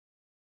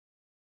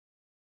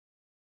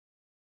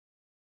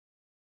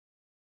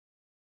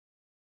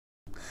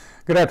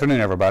Good afternoon,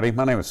 everybody.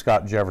 My name is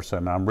Scott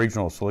Jefferson. I'm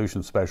Regional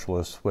Solutions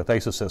Specialist with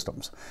ASIS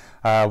Systems.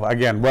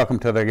 Again, welcome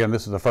to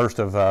this is the first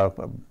of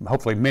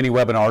hopefully many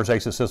webinars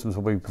ASIS Systems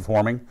will be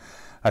performing.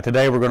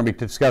 Today we're going to be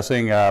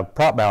discussing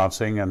prop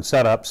balancing and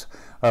setups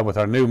with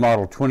our new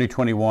model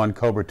 2021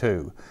 Cobra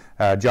II.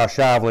 Josh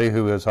Shively,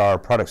 who is our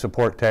product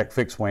support tech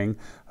fixed wing,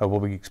 will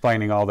be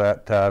explaining all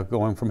that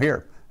going from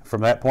here.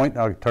 From that point,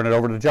 I'll turn it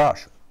over to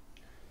Josh.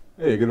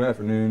 Hey, good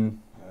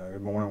afternoon,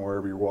 good morning,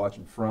 wherever you're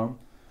watching from.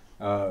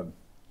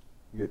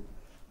 Get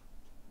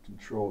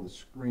control of the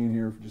screen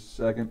here for just a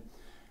second.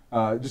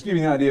 Just give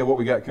you an idea of what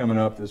we got coming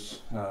up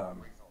this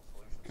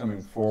coming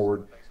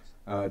forward.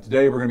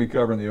 Today we're going to be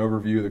covering the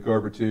overview of the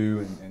Cobra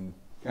II and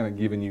kind of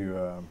giving you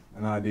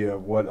an idea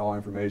of what all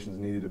information is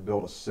needed to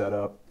build a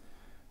setup.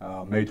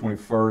 May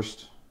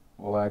 21st,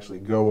 we'll actually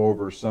go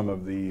over some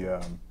of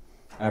the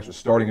actually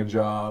starting a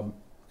job,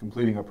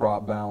 completing a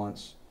prop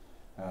balance,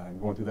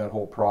 and going through that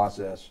whole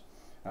process.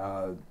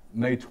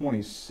 May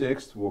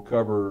 26th, we'll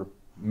cover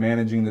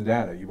managing the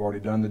data. You've already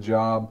done the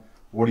job.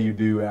 What do you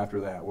do after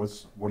that?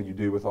 What do you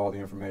do with all the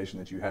information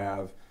that you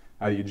have?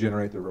 How do you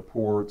generate the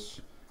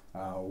reports?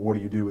 What do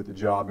you do with the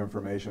job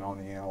information on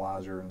the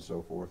analyzer and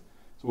so forth?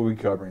 So we'll be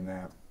covering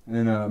that. And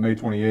then May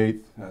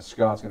 28th,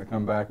 Scott's going to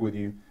come back with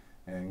you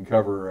and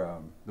cover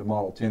the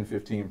Model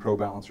 1015 Pro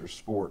Balancer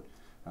Sport.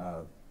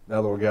 That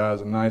little guy is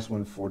a nice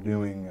one for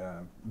doing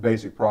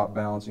basic prop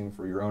balancing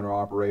for your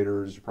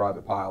owner-operators, your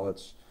private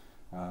pilots,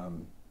 your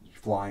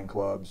flying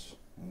clubs,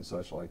 and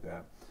such like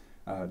that.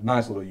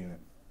 Nice little unit.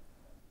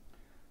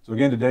 So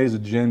again, today's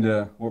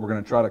agenda, what we're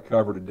going to try to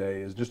cover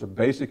today is just a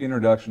basic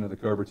introduction to the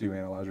Cobra II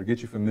analyzer,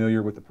 get you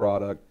familiar with the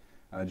product,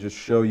 just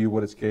show you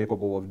what it's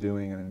capable of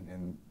doing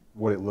and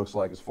what it looks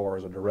like as far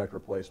as a direct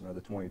replacement of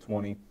the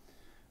 2020.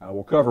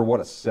 We'll cover what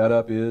a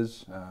setup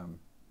is,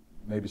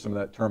 maybe some of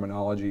that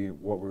terminology,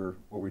 what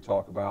we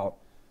talk about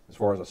as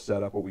far as a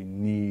setup, what we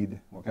need,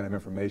 what kind of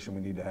information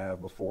we need to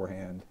have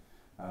beforehand.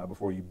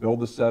 Before you build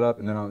the setup,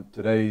 and then on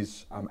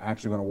today's, I'm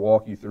actually going to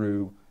walk you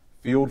through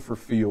field for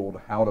field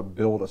how to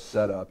build a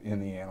setup in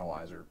the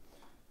analyzer.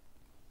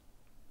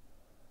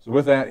 So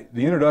with that,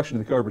 the introduction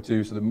to the Cobra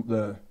II,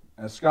 so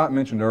as Scott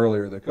mentioned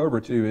earlier, the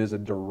Cobra II is a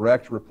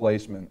direct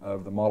replacement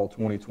of the Model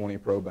 2020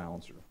 Pro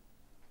Balancer.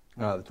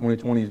 The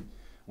 2020,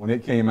 when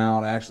it came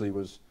out, actually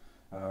was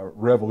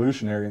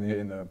revolutionary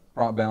in the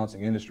prop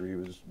balancing industry.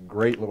 It was a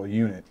great little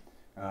unit.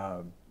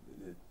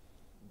 It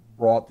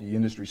brought the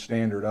industry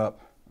standard up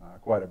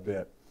quite a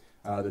bit.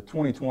 The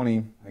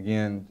 2020,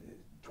 again,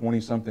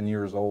 20-something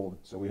years old,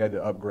 so we had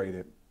to upgrade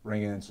it,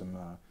 bring in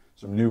some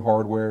new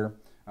hardware.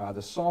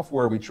 The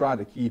software we tried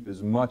to keep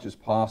as much as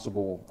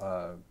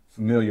possible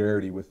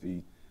familiarity with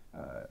the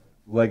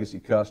legacy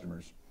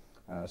customers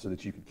so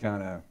that you could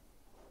kind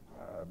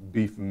of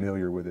be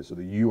familiar with it. So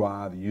the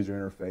UI, the user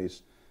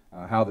interface,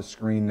 how the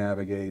screen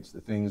navigates,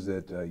 the things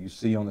that you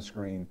see on the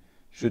screen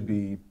should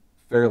be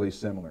fairly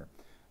similar.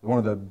 One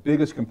of the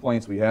biggest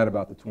complaints we had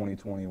about the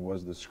 2020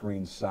 was the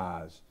screen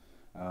size.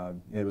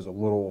 It was a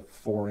little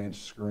 4-inch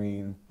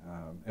screen,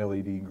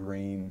 LED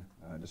green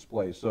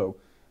display. So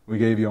we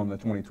gave you on the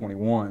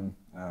 2021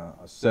 a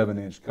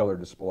 7-inch color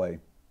display.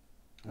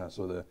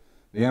 So the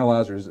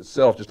analyzer is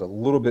itself just a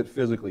little bit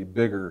physically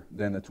bigger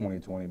than the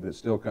 2020, but it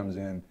still comes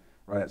in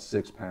right at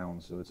 6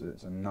 pounds. So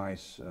it's a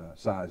nice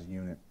size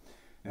unit.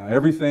 Now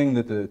everything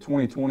that the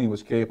 2020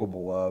 was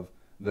capable of,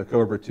 the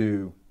Cobra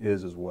II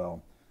is as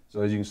well. So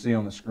as you can see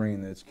on the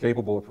screen, it's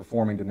capable of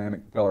performing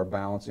dynamic propeller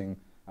balancing,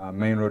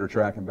 main rotor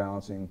track and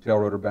balancing, tail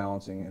rotor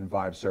balancing, and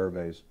vibe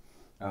surveys.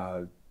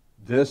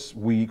 This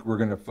week we're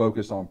going to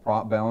focus on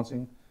prop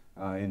balancing.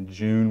 In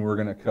June we're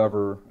going to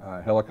cover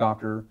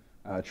helicopter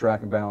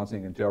track and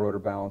balancing and tail rotor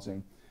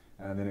balancing.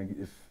 And then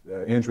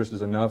if interest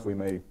is enough, we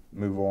may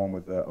move on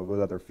with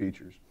other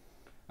features.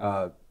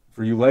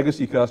 For you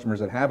legacy customers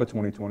that have a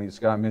 2020, as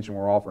Scott mentioned,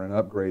 we're offering an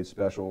upgrade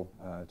special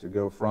to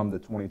go from the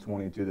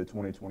 2020 to the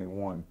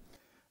 2021.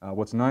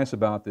 What's nice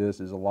about this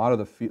is a lot of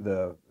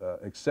the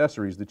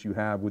accessories that you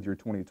have with your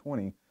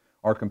 2020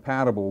 are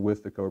compatible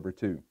with the Cobra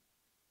II.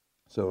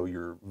 So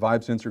your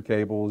vibe sensor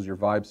cables, your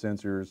vibe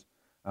sensors,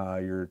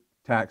 your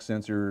TAC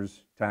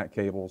sensors, TAC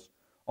cables,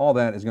 all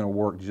that is going to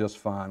work just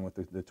fine with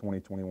the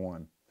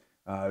 2021.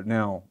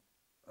 Now,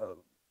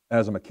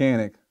 as a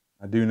mechanic,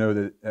 I do know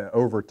that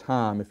over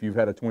time, if you've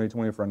had a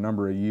 2020 for a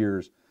number of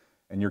years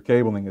and your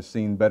cabling has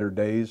seen better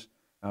days,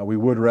 we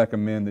would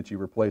recommend that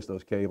you replace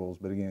those cables,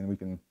 but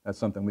again, that's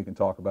something we can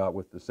talk about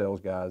with the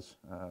sales guys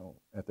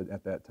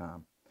at that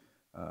time.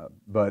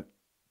 But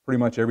pretty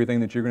much everything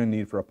that you're going to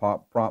need for a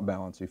prop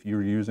balance, if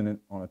you're using it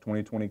on a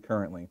 2020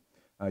 currently,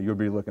 you'll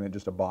be looking at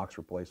just a box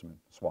replacement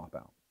swap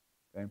out.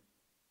 Okay?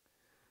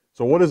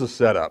 So what is a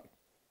setup?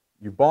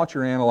 You bought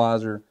your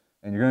analyzer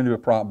and you're going to do a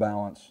prop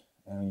balance,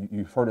 and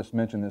you've heard us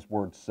mention this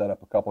word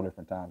setup a couple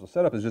different times. A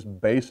setup is just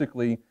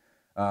basically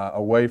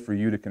a way for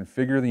you to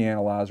configure the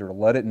analyzer to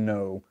let it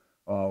know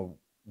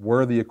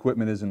where the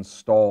equipment is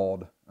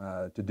installed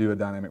to do a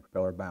dynamic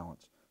propeller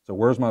balance. So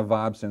where's my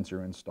vibe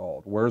sensor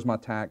installed? Where's my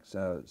TAC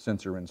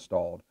sensor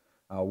installed?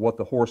 what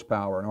the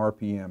horsepower and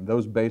RPM,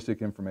 those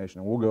basic information,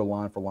 and we'll go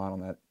line for line on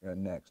that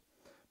next.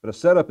 But a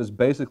setup is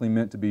basically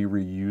meant to be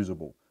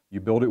reusable. You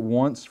build it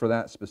once for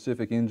that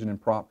specific engine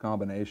and prop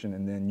combination,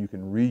 and then you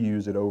can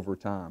reuse it over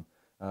time.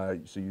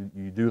 So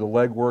you do the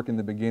legwork in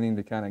the beginning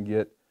to kind of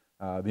get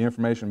the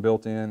information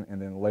built in,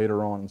 and then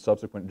later on in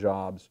subsequent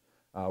jobs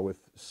with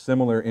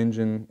similar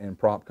engine and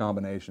prop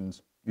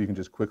combinations, you can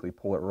just quickly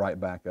pull it right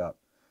back up.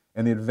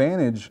 And the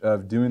advantage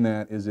of doing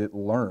that is it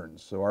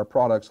learns. So our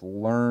products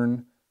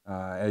learn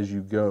as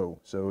you go.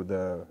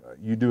 So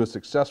you do a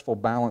successful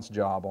balance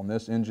job on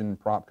this engine and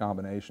prop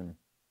combination,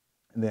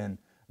 and then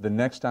the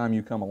next time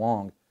you come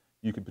along,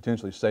 you could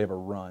potentially save a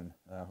run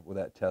with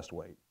that test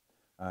weight.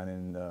 And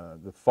in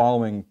the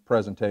following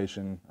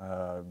presentation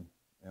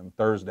on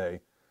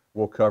Thursday,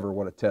 we'll cover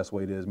what a test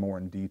weight is more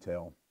in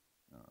detail.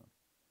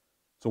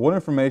 So what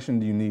information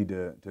do you need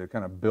to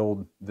kind of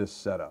build this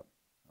setup?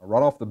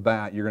 Right off the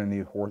bat, you're going to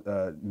need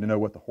to know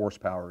what the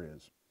horsepower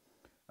is.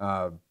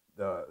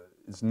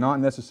 It's not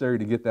necessary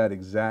to get that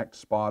exact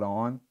spot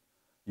on.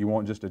 You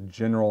want just a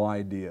general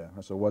idea.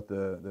 So what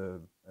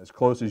as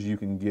close as you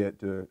can get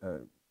to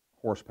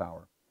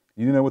horsepower.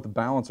 You need to know what the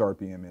balance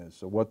RPM is.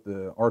 So what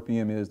the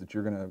RPM is that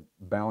you're going to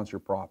balance your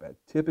prop at.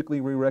 Typically,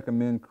 we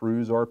recommend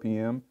cruise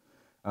RPM,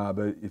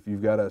 but if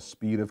you've got a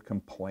speed of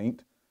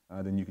complaint,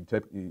 then you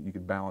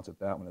could balance at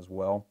that one as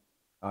well.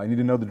 You need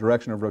to know the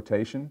direction of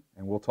rotation,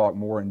 and we'll talk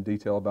more in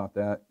detail about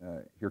that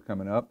here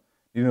coming up.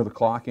 You need to know the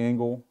clock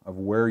angle of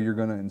where you're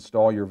going to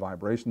install your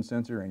vibration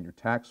sensor and your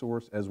tach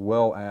source, as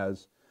well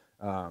as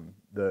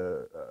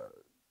the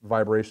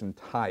vibration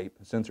type,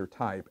 sensor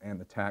type, and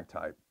the tach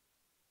type.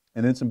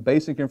 And then some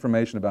basic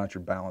information about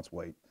your balance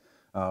weight,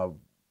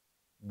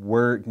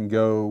 where it can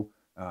go,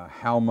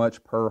 how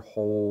much per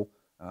hole,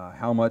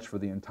 how much for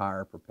the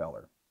entire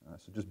propeller.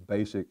 So just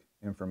basic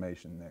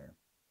information there.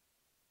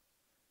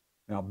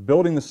 Now,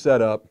 building the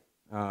setup,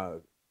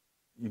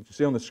 you can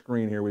see on the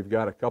screen here, we've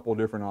got a couple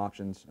different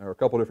options, or a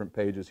couple different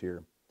pages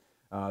here.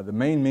 The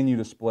main menu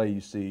display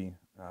you see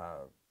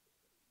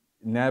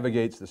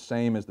navigates the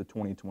same as the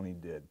 2020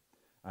 did.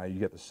 You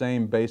get the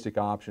same basic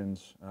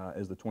options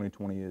as the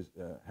 2020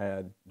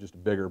 had, just a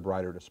bigger,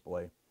 brighter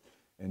display.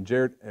 And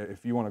Jared,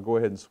 if you want to go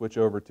ahead and switch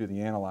over to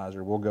the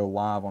analyzer, we'll go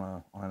live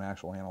on an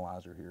actual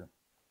analyzer here.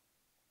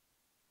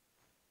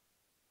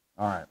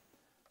 All right.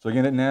 So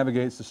again, it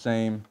navigates the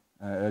same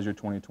as your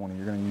 2020.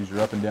 You're going to use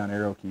your up and down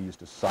arrow keys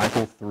to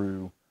cycle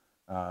through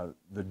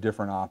the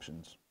different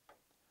options.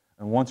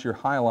 And once you're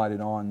highlighted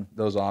on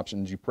those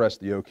options, you press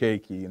the OK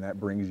key, and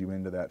that brings you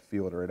into that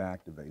field, or it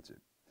activates it.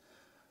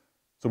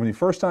 So when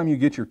first time you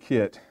get your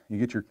kit, you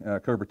get your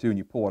Cobra II and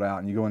you pull it out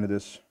and you go into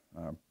this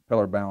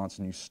propeller balance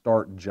and you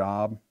start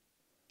job.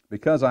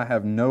 Because I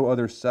have no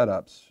other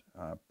setups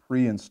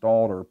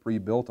pre-installed or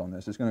pre-built on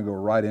this, it's going to go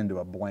right into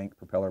a blank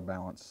propeller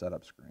balance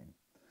setup screen.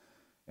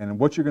 And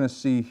what you're going to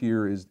see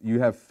here is you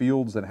have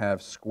fields that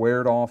have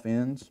squared off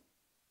ends,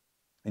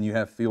 and you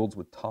have fields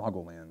with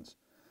toggle ends.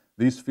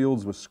 These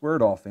fields with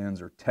squared off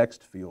ends are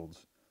text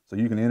fields, so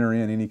you can enter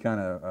in any kind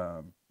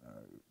of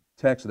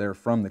text there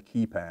from the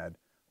keypad,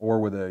 or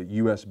with a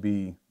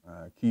USB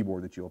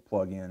keyboard that you'll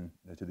plug in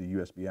to the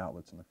USB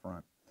outlets in the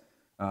front.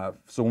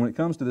 So when it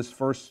comes to this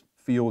first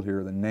field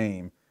here, the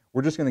name,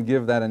 we're just going to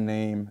give that a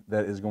name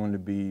that is going to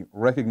be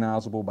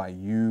recognizable by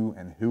you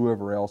and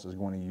whoever else is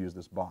going to use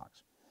this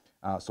box.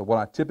 So what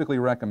I typically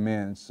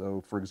recommend,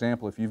 so for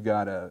example, if you've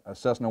got a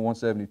Cessna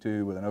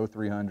 172 with an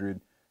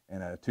 0300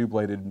 and a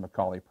two-bladed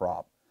Macaulay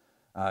prop,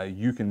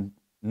 you can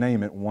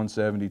name it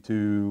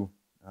 172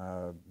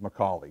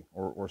 Macaulay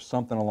or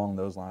something along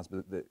those lines.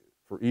 But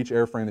for each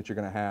airframe that you're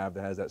going to have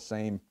that has that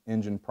same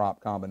engine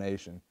prop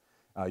combination,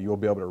 you'll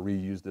be able to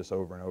reuse this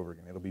over and over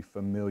again. It'll be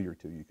familiar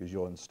to you because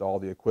you'll install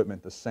the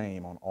equipment the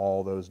same on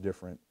all those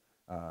different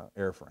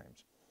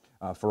airframes.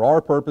 For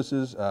our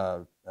purposes,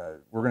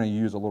 we're going to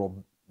use a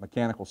little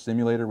mechanical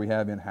simulator we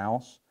have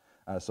in-house.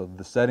 So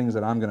the settings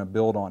that I'm going to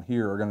build on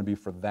here are going to be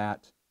for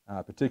that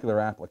particular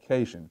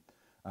application,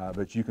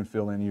 but you can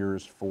fill in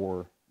yours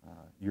for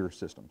your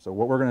system. So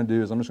what we're going to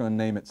do is I'm just going to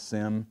name it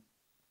Sim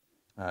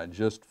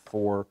just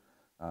for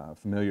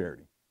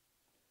familiarity.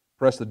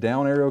 Press the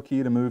down arrow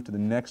key to move to the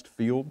next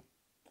field.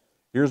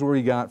 Here's where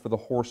you got for the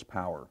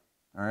horsepower.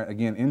 All right,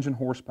 again, engine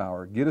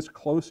horsepower. Get as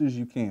close as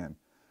you can.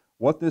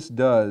 What this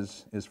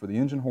does is for the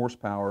engine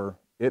horsepower,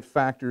 it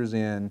factors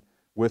in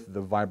with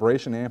the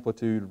vibration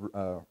amplitude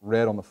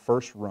read on the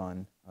first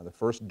run, the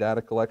first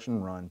data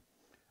collection run,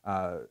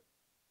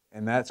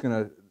 and that's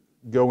going to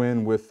go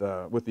in with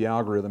the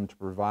algorithm to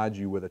provide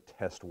you with a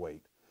test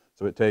weight.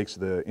 So it takes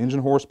the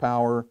engine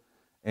horsepower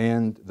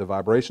and the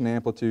vibration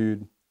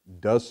amplitude,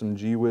 does some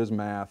gee-whiz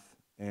math,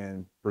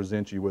 and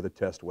presents you with a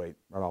test weight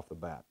right off the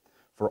bat.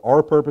 For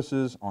our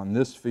purposes on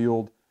this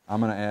field, I'm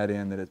going to add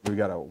in that we've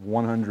got a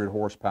 100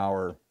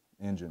 horsepower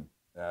engine.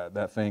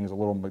 That thing's a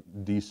little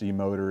DC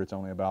motor. It's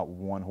only about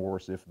 1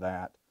 horse, if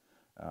that.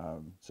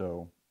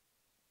 So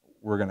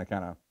we're going to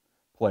kind of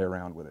play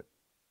around with it.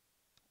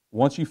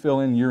 Once you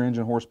fill in your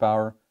engine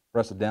horsepower,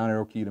 press the down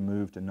arrow key to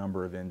move to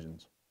number of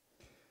engines.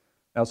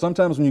 Now,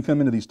 sometimes when you come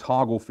into these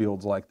toggle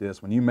fields like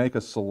this, when you make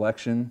a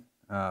selection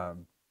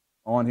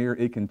on here,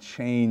 it can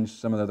change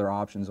some of the other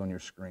options on your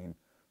screen.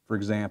 For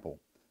example,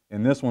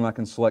 in this one, I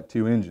can select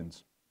 2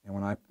 engines. And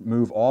when I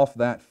move off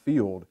that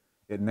field,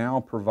 it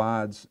now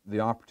provides the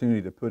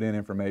opportunity to put in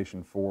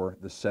information for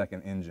the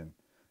second engine.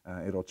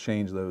 It'll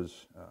change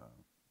those,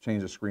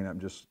 change the screen up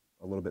just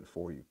a little bit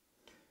for you.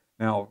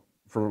 Now,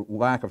 for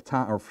lack of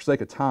time, or for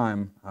sake of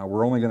time,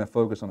 we're only going to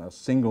focus on a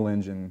single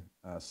engine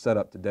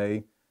setup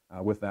today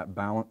with that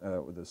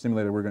with the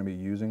simulator we're going to be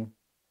using.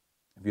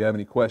 If you have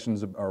any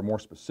questions or more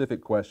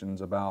specific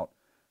questions about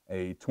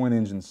a twin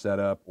engine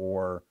setup,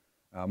 or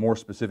more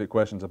specific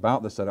questions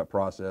about the setup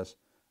process,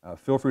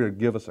 feel free to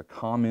give us a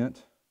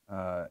comment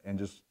and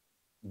just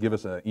give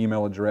us an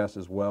email address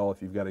as well.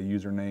 If you've got a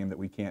username that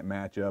we can't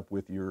match up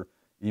with your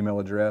email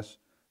address,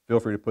 feel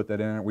free to put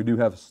that in. We do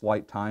have a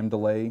slight time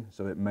delay,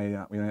 so we may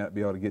not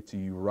be able to get to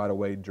you right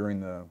away during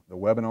the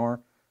webinar.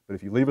 But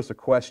if you leave us a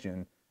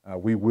question,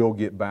 we will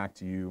get back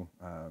to you.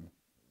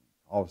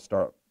 I'll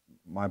start.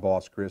 My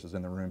boss, Chris, is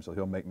in the room, so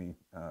he'll make me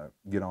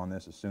get on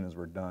this as soon as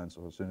we're done.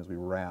 So as soon as we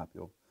wrap,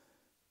 he'll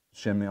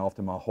shim me off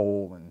to my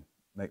hole and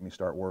make me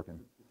start working,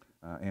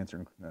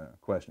 answering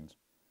questions.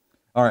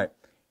 All right.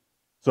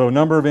 So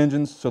number of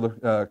engines. So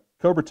the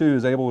Cobra II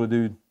is able to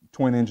do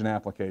twin engine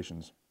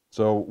applications.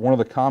 So one of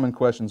the common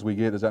questions we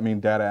get, does that mean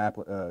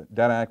data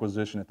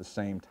acquisition at the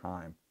same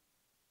time?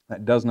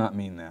 That does not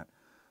mean that.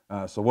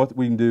 So what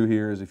we can do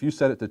here is, if you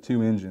set it to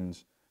 2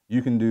 engines,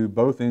 you can do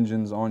both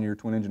engines on your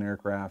twin engine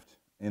aircraft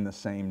in the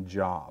same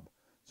job.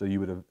 So you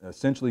would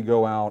essentially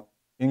go out,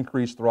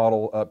 increase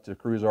throttle up to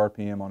cruise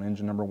RPM on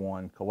engine number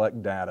 1,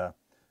 collect data,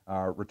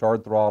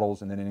 retard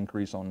throttles, and then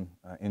increase on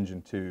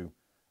engine 2,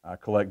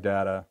 collect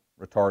data,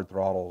 retard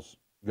throttles,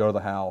 go to the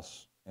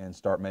house, and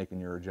start making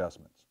your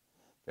adjustments.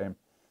 Okay,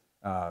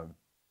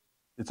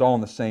 it's all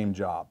in the same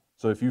job.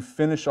 So if you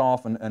finish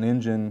off an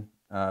engine,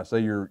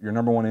 say your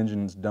number 1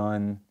 engine's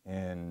done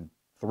in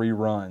 3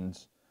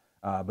 runs,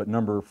 but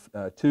number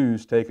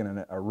 2's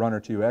taken a run or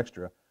 2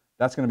 extra,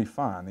 that's going to be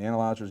fine. The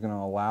analyzer is going to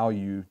allow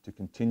you to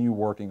continue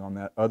working on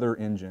that other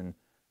engine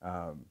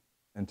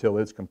until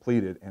it's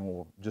completed, and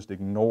will just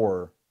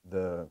ignore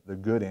the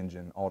good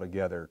engine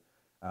altogether.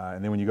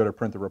 And then when you go to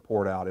print the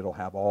report out, it'll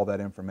have all that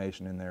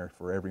information in there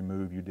for every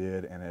move you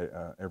did and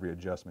every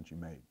adjustment you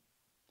made.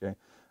 Okay.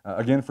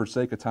 Again, for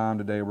sake of time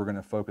today, we're going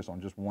to focus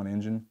on just 1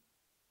 engine.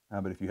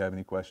 But if you have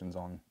any questions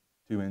on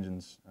 2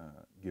 engines,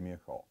 give me a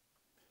call.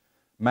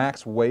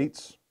 Max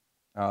weights.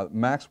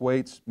 Max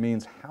weights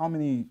means how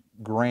many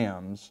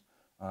grams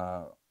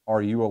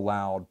are you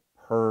allowed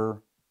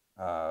per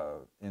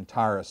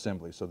entire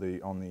assembly. So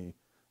on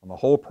the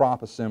whole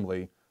prop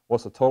assembly,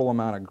 what's the total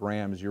amount of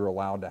grams you're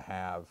allowed to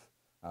have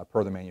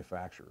per the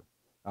manufacturer?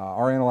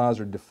 Our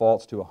analyzer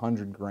defaults to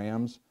 100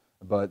 grams,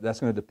 but that's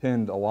going to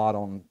depend a lot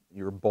on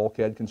your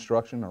bulkhead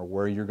construction or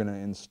where you're going to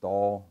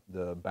install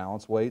the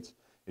balance weights.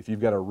 If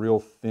you've got a real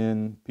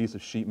thin piece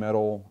of sheet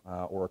metal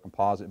or a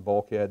composite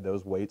bulkhead,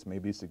 those weights may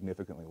be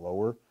significantly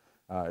lower.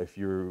 If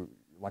you're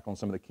like on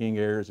some of the King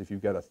Airs, if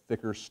you've got a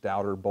thicker,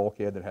 stouter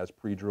bulkhead that has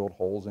pre-drilled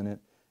holes in it,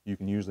 you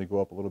can usually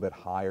go up a little bit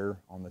higher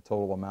on the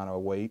total amount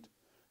of weight.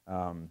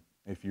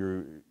 If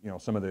you're,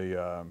 some of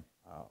the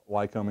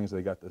Lycomings,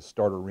 they got the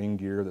starter ring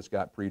gear that's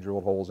got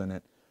pre-drilled holes in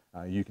it.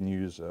 You can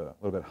use a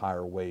little bit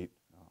higher weight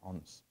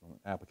on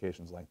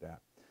applications like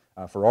that.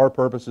 For our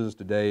purposes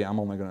today, I'm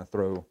only going to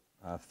throw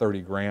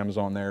 30 grams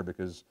on there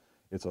because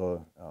it's a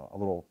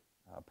little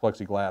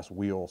plexiglass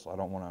wheel, so I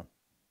don't want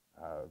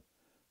to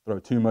throw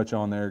too much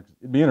on there.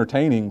 It'd be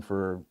entertaining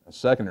for a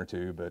second or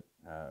two, but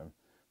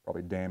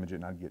probably damage it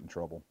and I'd get in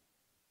trouble.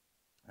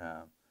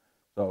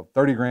 So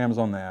 30 grams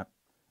on that.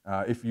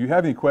 If you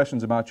have any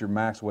questions about your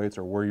max weights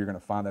or where you're going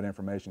to find that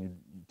information,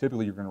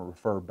 typically you're going to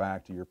refer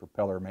back to your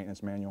propeller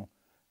maintenance manual.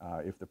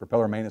 If the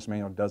propeller maintenance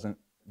manual doesn't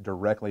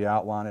directly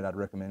outline it, I'd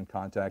recommend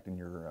contacting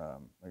your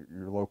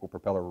local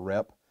propeller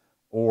rep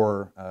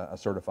or a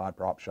certified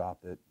prop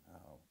shop that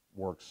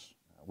works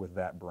with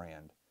that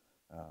brand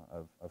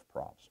of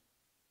props.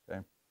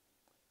 Okay.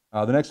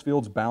 The next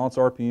field's balance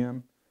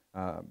RPM.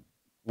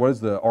 What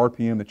is the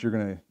RPM that you're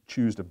going to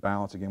choose to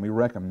balance? Again, we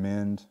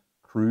recommend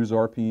cruise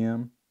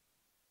RPM,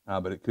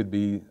 but it could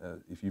be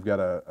if you've got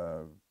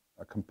a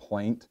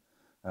complaint,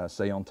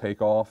 say on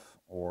takeoff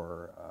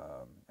or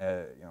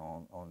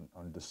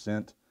on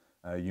descent,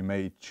 you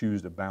may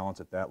choose to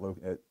balance at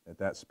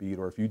that speed,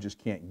 or if you just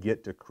can't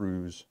get to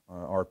cruise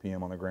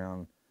RPM on the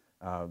ground,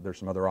 there's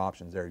some other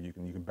options there. You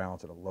can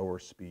balance at a lower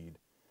speed,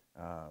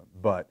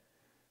 but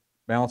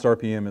balance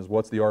RPM is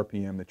what's the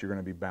RPM that you're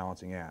going to be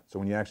balancing at. So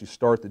when you actually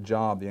start the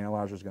job, the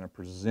analyzer is going to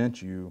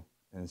present you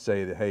and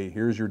say that, hey,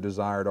 here's your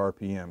desired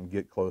RPM,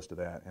 get close to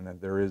that, and that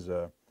there is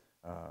a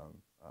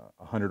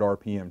 100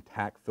 RPM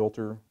tack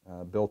filter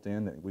built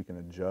in that we can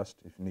adjust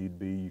if need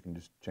be. You can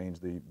just change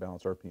the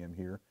balance RPM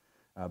here,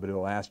 but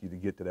it'll ask you to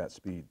get to that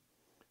speed.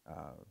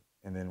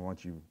 And then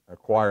once you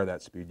acquire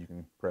that speed, you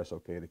can press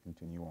OK to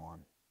continue on.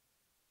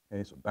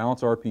 Okay, so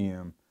balance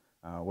RPM,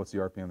 what's the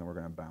RPM that we're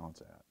going to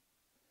balance at?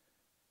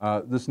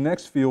 This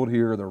next field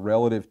here, the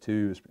relative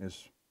to,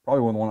 is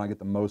probably one I get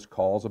the most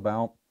calls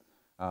about.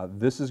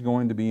 This is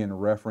going to be in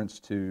reference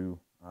to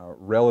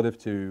relative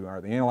to,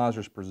 the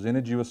analyzer's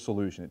presented you a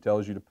solution. It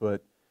tells you to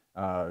put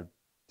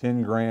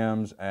 10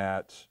 grams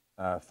at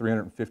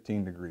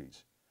 315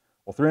 degrees.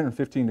 Well,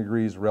 315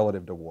 degrees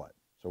relative to what?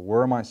 So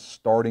where am I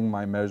starting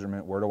my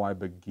measurement? Where do I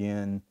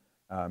begin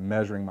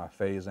measuring my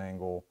phase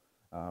angle?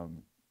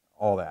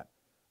 All that.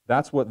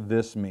 That's what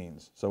this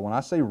means. So when I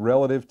say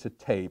relative to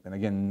tape, and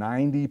again,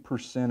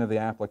 90% of the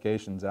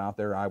applications out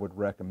there, I would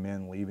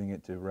recommend leaving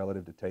it to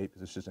relative to tape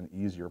because it's just an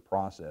easier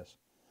process.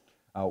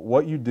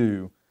 What you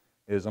do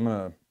is, I'm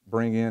going to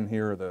bring in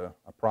here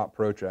a prop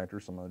protractor,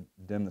 so I'm going to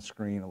dim the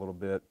screen a little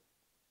bit.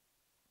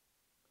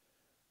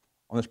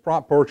 On this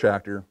prop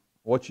protractor,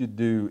 what you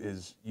do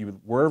is,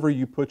 wherever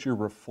you put your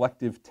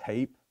reflective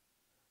tape,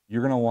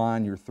 you're going to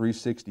line your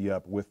 360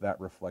 up with that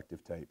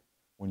reflective tape.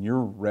 When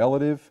you're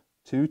relative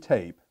to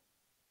tape,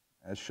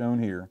 as shown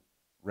here,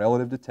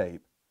 relative to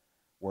tape,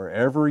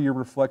 wherever your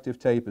reflective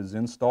tape is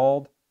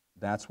installed,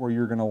 that's where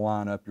you're going to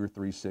line up your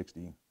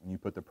 360 when you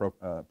put the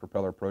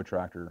propeller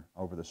protractor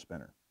over the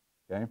spinner.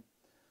 Okay?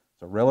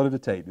 So relative to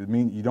tape, it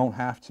means you don't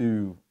have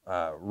to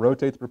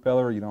rotate the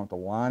propeller, you don't have to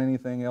line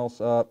anything else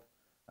up,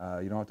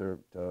 you don't have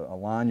to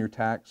align your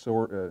tack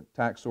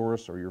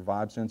source or your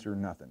vibe sensor,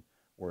 nothing.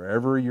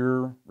 Wherever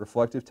your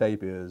reflective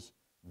tape is,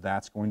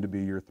 that's going to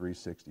be your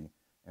 360.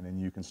 And then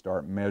you can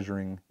start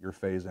measuring your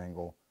phase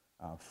angle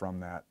from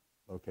that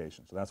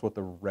location. So that's what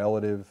the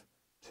relative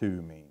to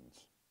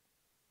means.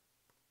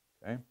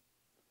 Okay?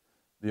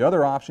 The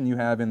other option you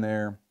have in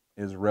there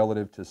is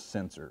relative to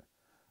sensor.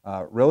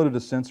 Relative to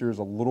sensor is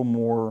a little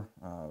more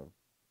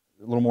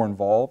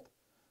involved.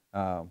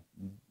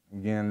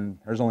 Again,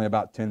 there's only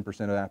about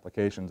 10% of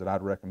applications that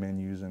I'd recommend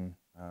using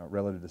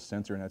relative to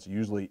sensor, and that's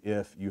usually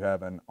if you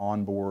have an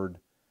onboard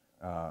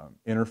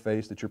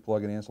interface that you're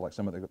plugging in. So like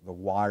some of the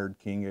wired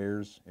King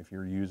Airs, if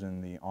you're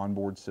using the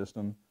onboard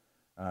system,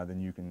 then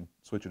you can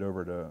switch it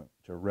over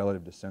to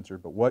relative to sensor.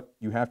 But what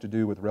you have to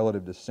do with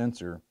relative to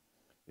sensor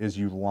is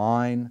you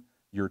line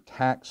your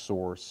tack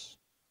source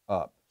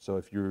up. So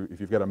if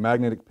you've got a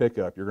magnetic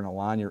pickup, you're going to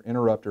line your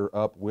interrupter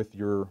up with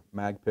your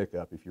mag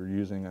pickup. If you're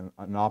using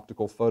an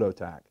optical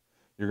PhotoTach,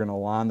 you're going to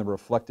line the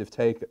reflective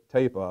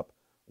tape up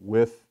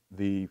with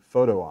the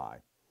photo eye.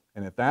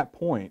 And at that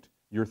point,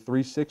 your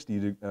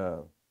 360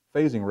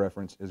 phasing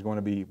reference is going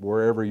to be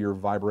wherever your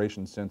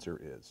vibration sensor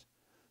is.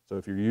 So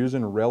if you're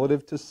using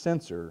relative to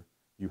sensor,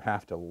 you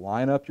have to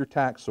line up your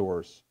tack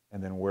source,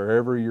 and then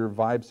wherever your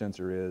vibe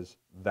sensor is,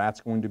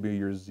 that's going to be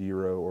your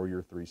 0 or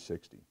your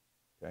 360.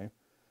 Okay?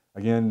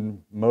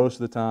 Again, most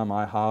of the time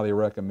I highly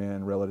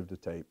recommend relative to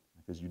tape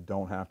because you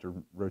don't have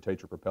to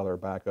rotate your propeller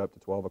back up to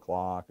 12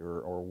 o'clock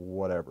or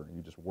whatever.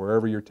 You just,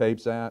 wherever your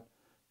tape's at,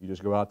 you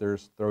just go out there,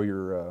 throw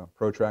your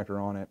protractor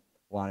on it,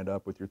 line it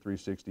up with your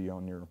 360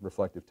 on your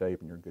reflective tape,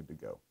 and you're good to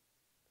go.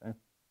 Okay?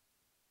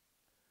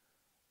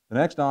 The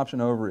next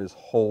option over is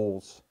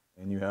holes,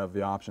 and you have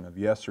the option of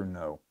yes or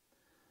no.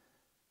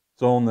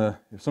 So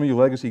if some of you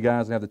legacy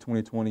guys have the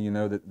 2020, you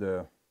know that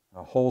the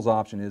holes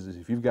option is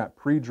if you've got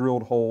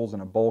pre-drilled holes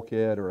in a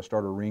bulkhead or a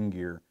starter ring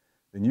gear,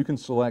 then you can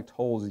select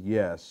holes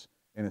yes,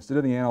 and instead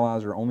of the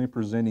analyzer only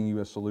presenting you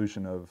a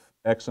solution of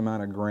X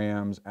amount of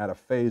grams at a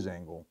phase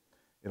angle,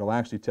 it'll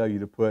actually tell you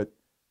to put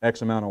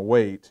X amount of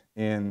weight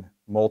in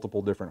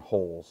multiple different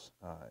holes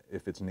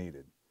if it's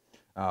needed.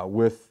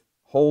 With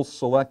holes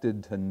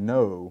selected to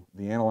no,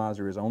 the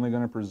analyzer is only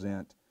going to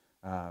present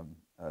a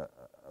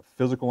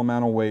physical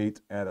amount of weight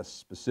at a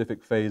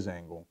specific phase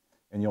angle,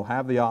 and you'll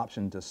have the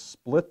option to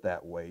split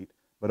that weight,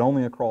 but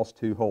only across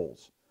 2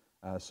 holes.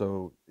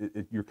 So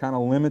you're kind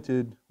of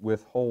limited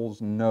with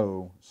holes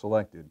no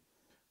selected.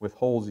 With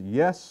holes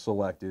yes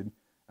selected,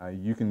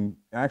 you can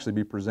actually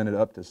be presented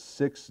up to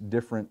 6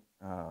 different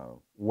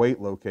weight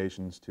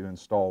locations to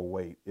install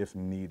weight if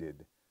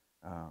needed.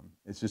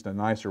 It's just a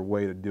nicer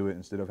way to do it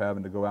instead of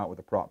having to go out with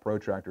a prop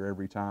protractor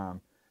every time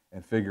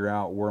and figure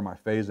out where my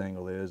phase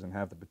angle is and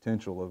have the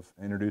potential of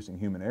introducing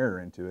human error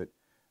into it.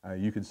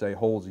 You could say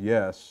holes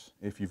yes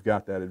if you've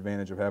got that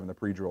advantage of having the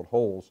pre-drilled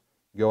holes.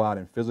 Go out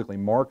and physically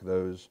mark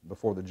those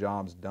before the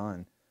job's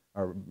done,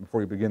 or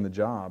before you begin the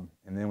job,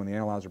 and then when the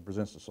analyzer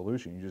presents the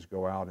solution, you just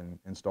go out and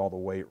install the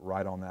weight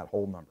right on that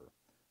hole number.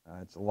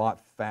 It's a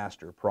lot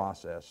faster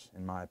process,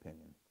 in my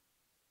opinion.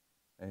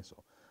 Okay,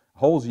 so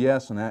holes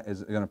yes, and that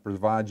is going to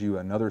provide you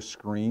another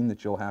screen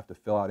that you'll have to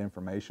fill out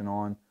information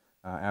on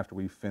after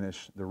we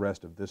finish the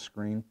rest of this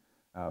screen.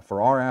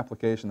 For our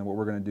application, and what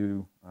we're going to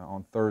do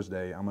on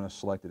Thursday, I'm going to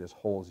select it as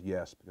holes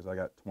yes because I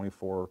got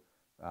 24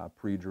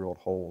 pre-drilled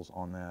holes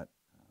on that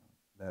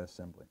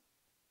assembly.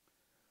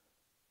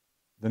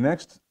 The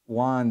next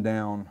line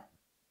down,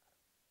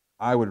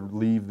 I would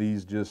leave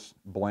these just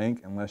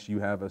blank unless you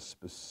have a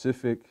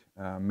specific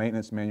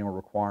maintenance manual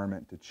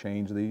requirement to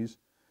change these.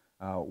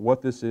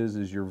 What this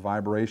is your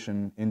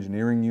vibration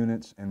engineering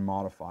units and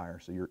modifier,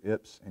 so your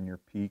IPS and your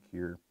peak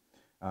here.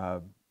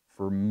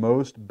 For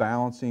most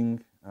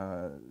balancing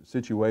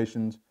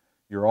situations,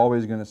 you're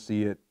always going to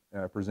see it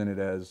presented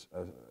as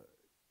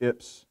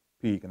IPS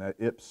peak, and that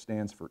IPS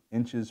stands for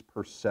inches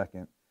per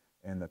second,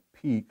 and the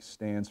peak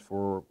stands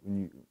for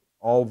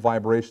all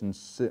vibration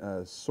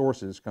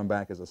sources come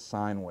back as a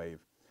sine wave,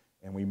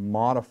 and we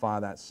modify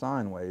that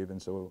sine wave,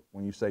 and so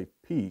when you say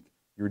peak,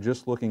 you're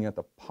just looking at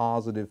the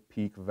positive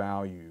peak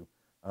value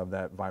of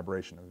that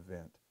vibration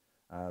event.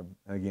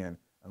 Again,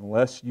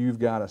 unless you've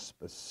got a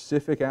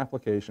specific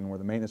application where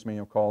the maintenance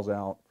manual calls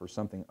out for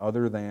something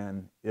other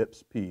than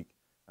IPS peak,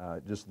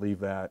 just leave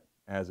that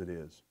as it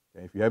is.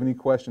 Okay? If you have any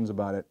questions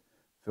about it,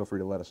 feel free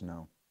to let us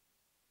know.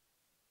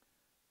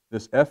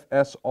 This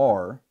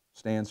FSR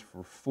stands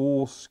for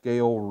full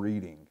scale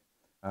reading.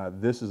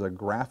 This is a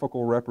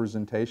graphical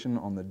representation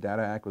on the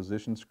data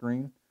acquisition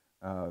screen.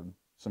 Some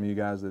of you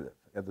guys that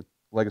have the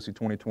Legacy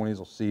 2020s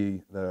will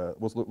see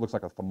what looks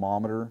like a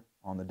thermometer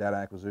on the data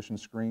acquisition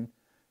screen,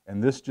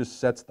 and this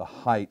just sets the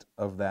height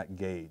of that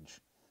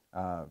gauge.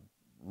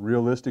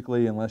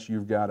 Realistically, unless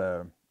you've got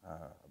a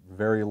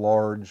very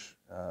large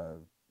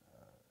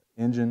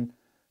engine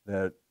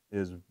that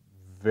is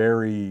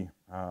very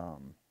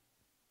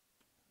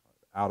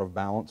out of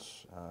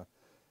balance,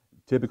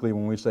 typically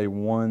when we say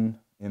 1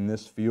 in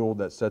this field,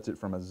 that sets it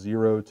from a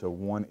 0 to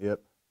 1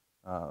 IP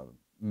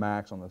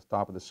max on the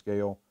top of the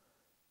scale.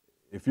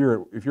 If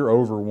you're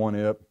over 1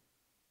 IP,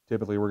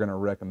 typically we're going to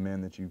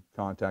recommend that you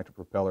contact a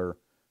propeller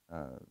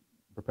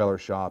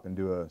shop and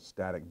do a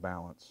static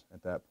balance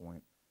at that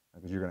point,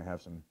 because you're going to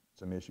have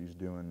some issues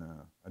doing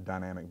a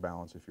dynamic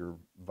balance if your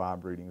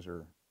vibe readings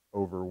are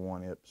over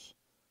 1 IPS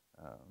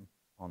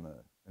on the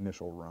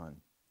initial run.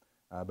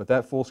 But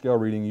that full scale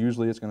reading,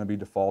 usually it's going to be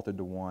defaulted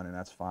to 1, and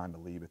that's fine to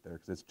leave it there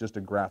because it's just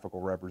a graphical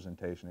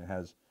representation. It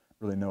has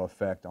really no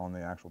effect on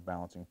the actual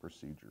balancing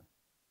procedure.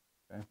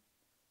 Okay?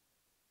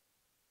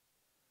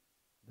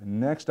 The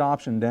next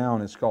option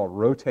down is called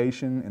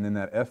rotation, and then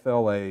that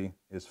FLA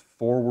is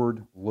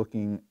forward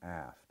looking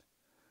aft.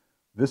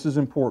 This is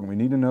important. We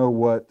need to know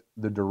what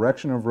the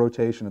direction of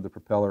rotation of the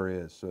propeller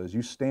is. So as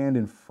you stand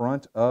in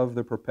front of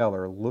the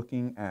propeller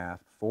looking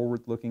aft,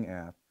 forward looking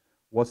aft,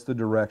 what's the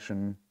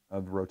direction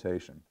of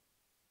rotation?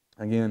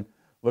 Again,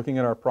 looking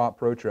at our prop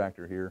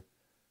protractor here,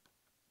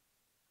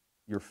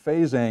 your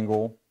phase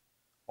angle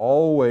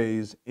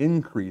always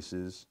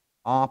increases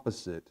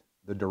opposite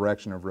the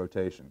direction of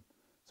rotation.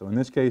 So in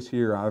this case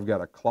here, I've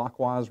got a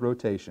clockwise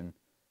rotation,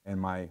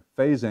 and my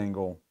phase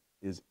angle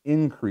is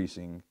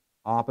increasing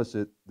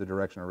opposite the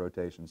direction of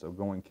rotation, so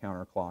going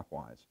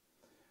counterclockwise.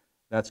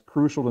 That's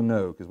crucial to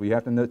know because we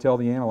have to tell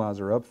the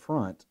analyzer up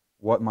front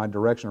what my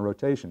direction of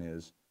rotation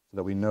is so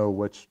that we know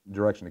which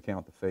direction to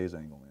count the phase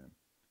angle in.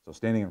 So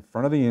standing in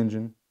front of the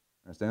engine,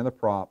 I stand in the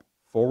prop,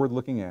 forward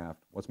looking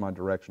aft, what's my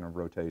direction of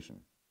rotation?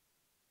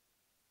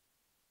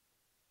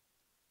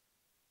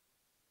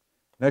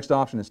 Next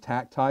option is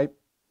tack type.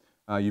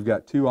 You've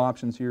got 2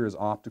 options here, is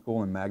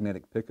optical and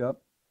magnetic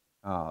pickup.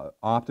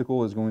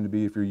 Optical is going to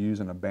be if you're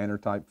using a banner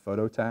type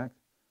PhotoTach.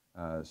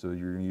 So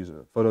you're going to use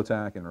a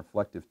PhotoTach and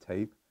reflective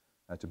tape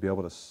to be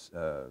able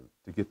to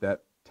get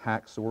that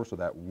tack source, or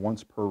that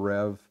once per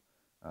rev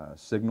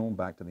signal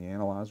back to the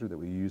analyzer that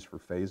we use for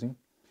phasing.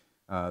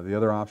 The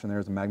other option there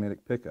is a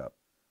magnetic pickup.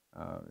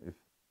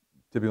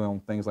 Typically on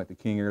things like the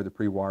King Air, the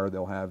pre-wire,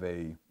 they'll have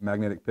a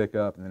magnetic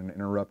pickup and then an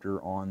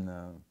interrupter on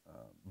the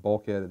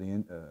bulkhead of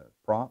the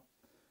prop.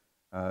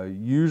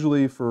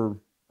 Usually for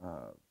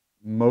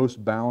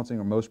most balancing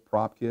or most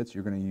prop kits,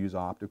 you're going to use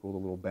optical, the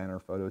little banner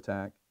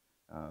PhotoTach.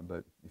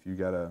 But if you've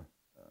got a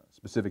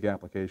specific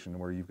application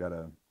where you've got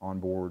an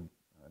onboard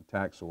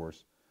tack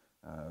source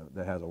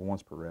that has a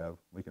once per rev,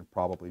 we can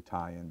probably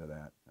tie into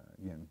that.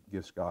 Again,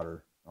 give Scott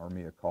or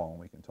me a call and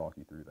we can talk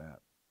you through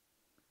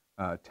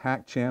that.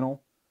 Tack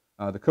channel.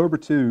 The Cobra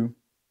II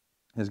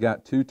has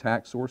got 2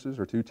 tack sources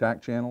or 2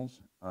 tack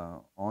channels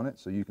on it,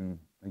 so you can,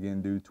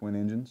 again, do twin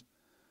engines.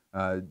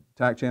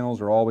 Tack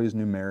channels are always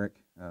numeric,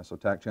 so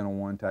tack channel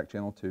 1, tack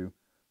channel 2.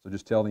 So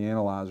just tell the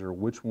analyzer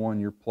which one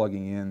you're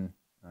plugging in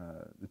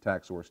the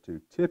tack source to.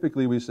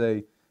 Typically we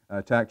say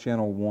tack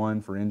channel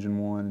 1 for engine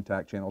 1 and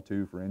tack channel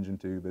 2 for engine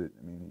 2, but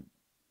I mean,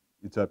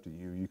 it's up to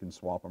you. You can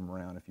swap them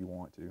around if you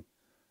want to.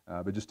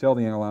 But just tell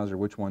the analyzer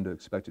which one to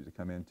expect it to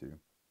come into.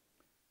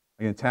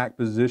 Again, tack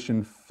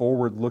position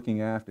forward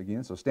looking aft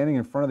again. So standing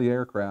in front of the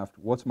aircraft,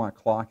 what's my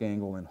clock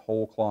angle in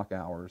whole clock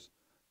hours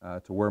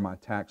to where my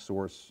tack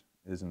source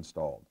is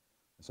installed?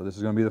 So this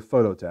is going to be the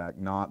PhotoTach,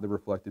 not the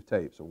reflective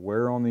tape. So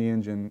where on the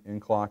engine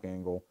in clock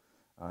angle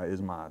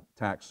is my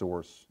tack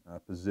source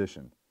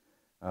positioned?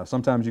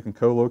 Sometimes you can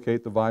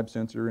co-locate the vibe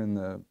sensor and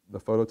the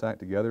PhotoTach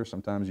together.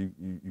 Sometimes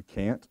you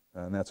can't,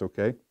 and that's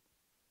okay.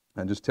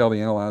 And just tell the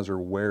analyzer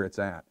where it's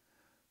at.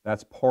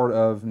 That's part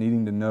of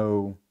needing to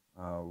know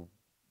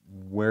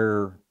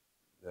where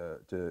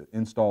to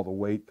install the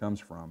weight comes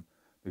from,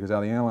 because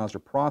how the analyzer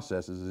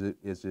processes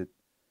it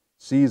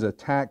sees a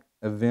tack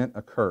event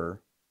occur,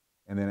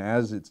 and then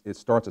as it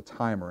starts a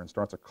timer and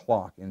starts a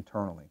clock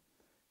internally,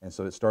 and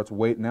so it starts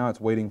now it's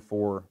waiting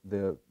for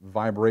the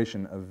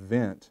vibration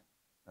event,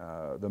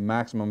 the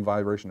maximum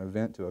vibration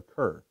event to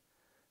occur.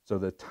 So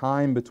the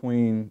time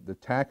between the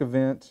tack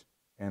event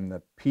and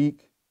the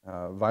peak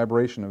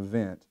vibration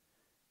event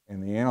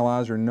And the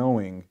analyzer,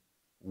 knowing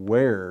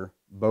where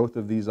both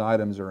of these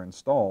items are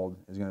installed,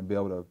 is going to be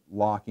able to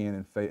lock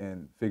in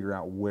and figure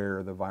out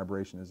where the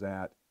vibration is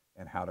at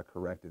and how to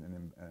correct it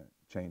and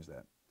change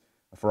that.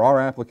 For our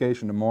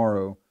application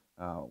tomorrow,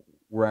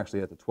 we're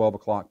actually at the 12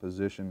 o'clock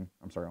position.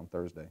 I'm sorry, on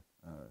Thursday.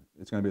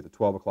 It's going to be at the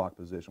 12 o'clock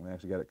position. We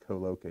actually got it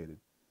co-located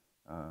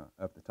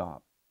up the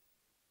top.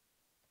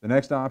 The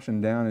next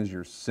option down is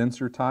your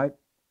sensor type.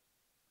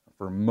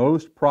 For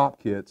most prop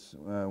kits,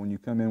 when you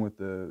come in with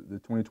the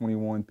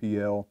 2021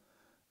 PL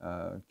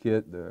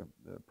kit, the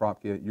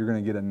prop kit, you're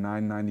going to get a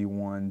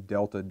 991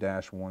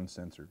 Delta-1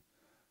 sensor.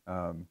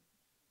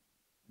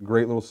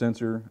 Great little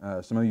sensor.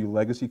 Some of you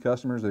legacy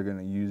customers, they're going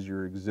to use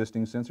your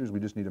existing sensors. We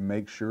just need to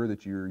make sure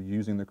that you're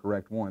using the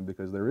correct one,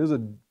 because there is a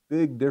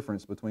big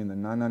difference between the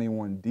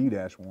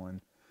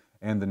 991D-1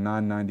 and the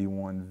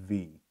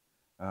 991V.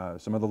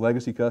 Some of the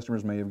legacy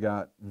customers may have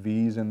got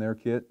V's in their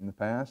kit in the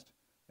past.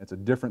 It's a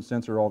different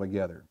sensor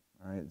altogether.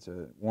 All right? It's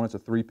a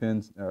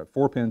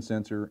 4-pin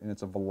sensor, and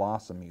it's a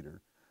velocimeter.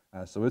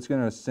 So it's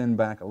going to send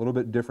back a little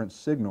bit different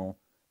signal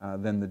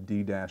than the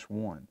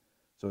D-1.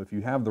 So if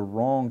you have the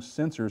wrong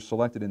sensor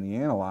selected in the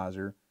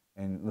analyzer,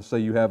 and let's say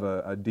you have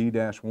a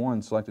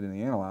D-1 selected in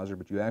the analyzer,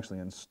 but you actually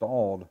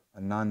installed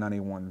a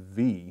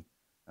 991V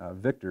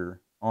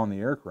Victor on the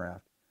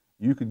aircraft,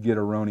 you could get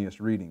erroneous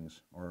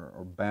readings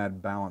or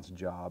bad balance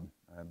job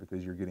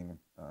because you're getting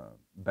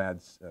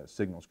bad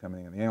signals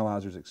coming in. The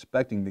analyzer is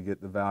expecting to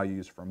get the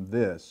values from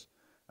this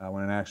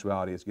when in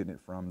actuality it's getting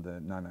it from the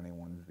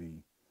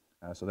 991V.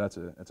 So that's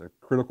a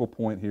critical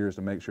point here, is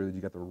to make sure that you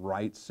got the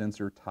right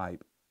sensor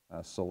type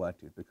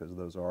selected, because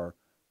those are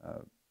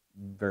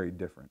very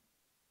different.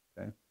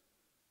 Okay?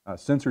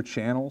 Sensor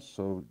channels.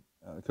 So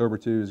Cobra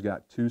II has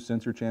got 2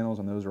 sensor channels,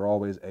 and those are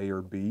always A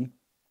or B.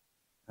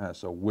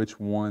 So which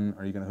one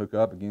are you going to hook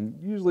up? Again,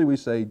 usually we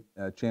say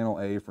channel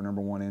A for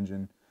number 1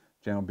 engine,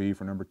 channel B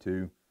for number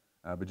 2,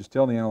 but just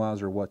tell the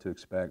analyzer what to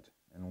expect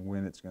and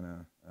when it's going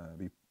to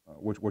be,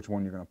 which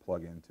one you're going to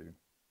plug into.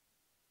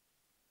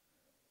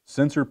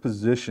 Sensor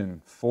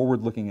position,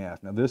 forward-looking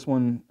aft. Now this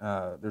one,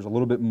 there's a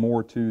little bit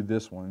more to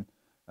this one.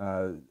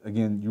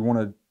 Again, you want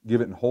to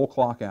give it in whole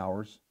clock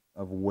hours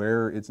of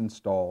where it's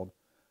installed.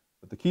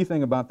 But the key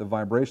thing about the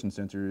vibration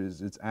sensor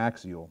is it's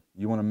axial.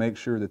 You want to make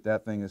sure that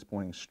that thing is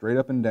pointing straight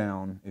up and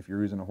down if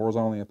you're using a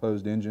horizontally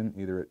opposed engine,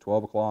 either at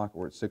 12 o'clock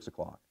or at 6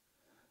 o'clock.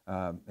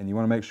 And you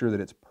want to make sure that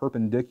it's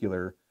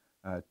perpendicular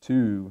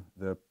to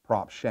the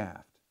prop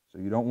shaft. So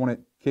you don't want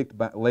it kicked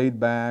back, laid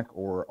back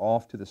or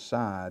off to the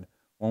side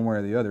one way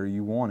or the other.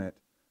 You want it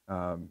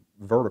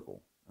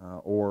vertical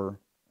or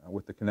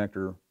with the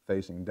connector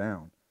facing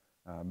down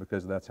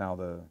because that's how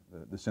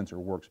the sensor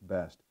works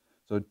best.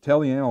 So tell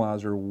the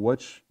analyzer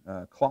which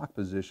clock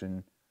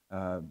position,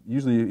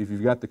 usually if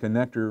you've got the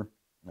connector,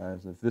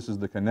 if this is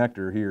the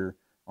connector here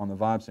on the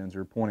vibe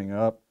sensor pointing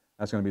up,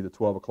 that's going to be the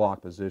 12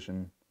 o'clock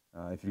position.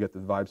 If you've got the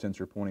vibe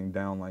sensor pointing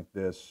down like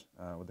this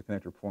with the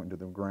connector pointing to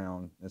the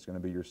ground, it's going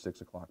to be your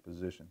 6 o'clock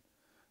position.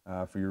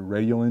 For your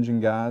radial engine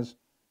guys,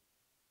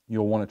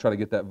 you'll want to try to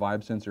get that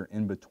vibe sensor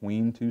in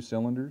between 2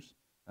 cylinders.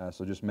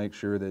 So just make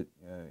sure that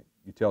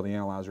you tell the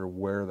analyzer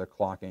where the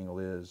clock angle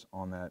is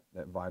on that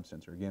vibe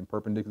sensor. Again,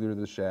 perpendicular to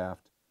the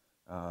shaft,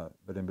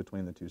 but in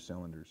between the 2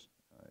 cylinders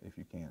if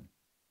you can.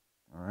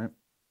 All right.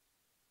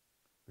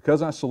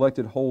 Because I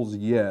selected holes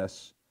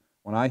yes,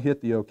 when I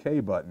hit the OK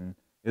button,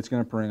 it's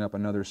going to bring up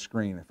another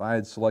screen. If I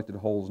had selected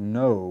holes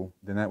no,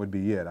 then that would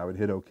be it. I would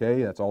hit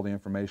OK. That's all the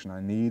information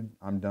I need.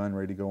 I'm done,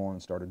 ready to go on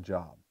and start a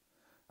job.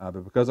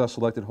 But because I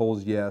selected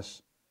holes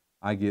yes,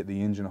 I get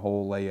the engine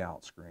hole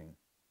layout screen.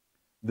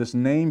 This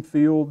name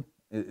field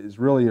is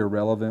really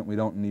irrelevant. We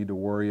don't need to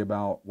worry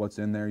about what's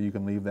in there. You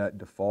can leave that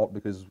default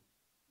because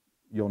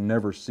you'll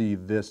never see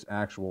this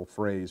actual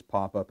phrase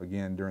pop up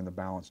again during the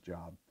balance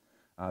job.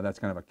 That's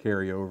kind of a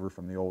carryover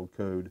from the old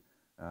code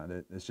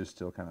that's just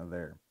still kind of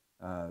there.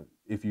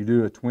 If you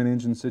do a twin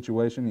engine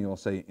situation, you'll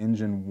say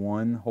engine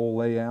 1 hole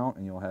layout,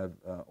 and you'll have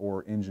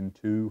or engine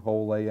 2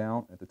 hole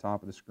layout at the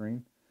top of the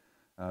screen.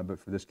 But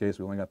for this case,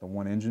 we only got the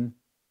 1 engine.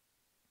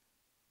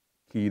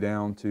 Key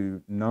down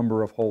to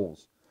number of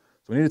holes.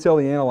 So we need to tell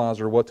the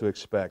analyzer what to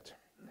expect.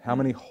 How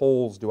many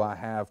holes do I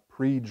have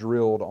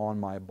pre-drilled on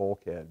my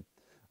bulkhead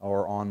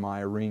or on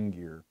my ring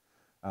gear?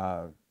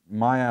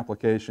 My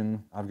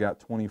application, I've got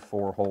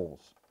 24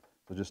 holes.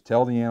 So just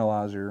tell the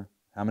analyzer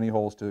how many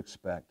holes to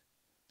expect.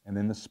 And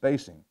then the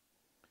spacing.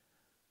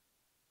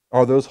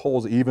 Are those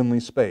holes evenly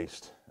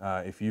spaced?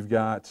 If you've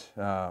got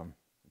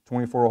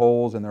 24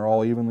 holes and they're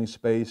all evenly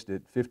spaced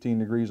at 15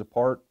 degrees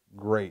apart,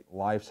 great,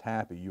 life's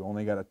happy. You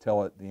only got to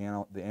tell it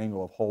the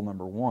angle of hole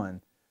number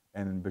 1,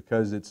 and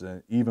because it's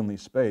evenly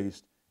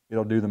spaced,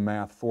 it'll do the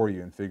math for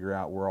you and figure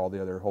out where all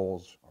the other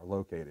holes are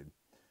located.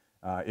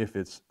 If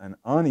it's an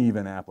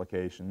uneven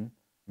application,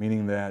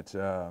 meaning that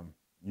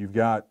you've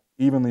got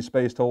evenly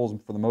spaced holes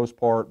for the most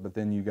part, but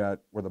then you got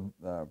where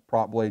the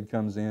prop blade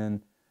comes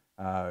in,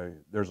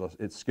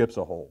 it skips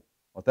a hole.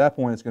 At that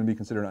point, it's going to be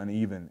considered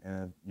uneven,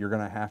 and you're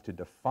going to have to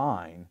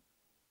define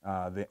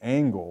the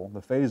angle,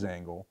 the phase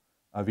angle,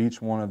 of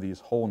each one of these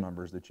hole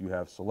numbers that you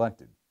have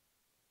selected.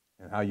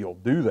 And how you'll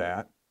do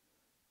that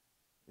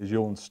is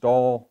you'll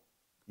install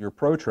your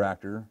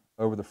protractor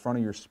over the front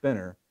of your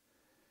spinner,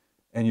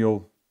 and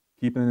you'll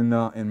keep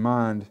in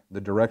mind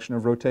the direction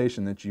of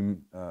rotation that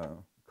you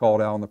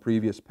called out on the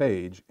previous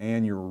page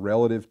and your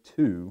relative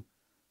to.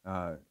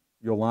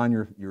 You'll line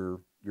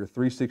your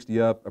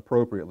 360 up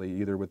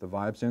appropriately, either with the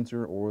vibe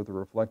sensor or with the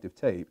reflective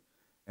tape,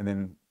 and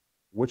then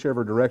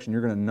whichever direction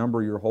you're going to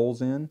number your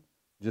holes in,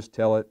 just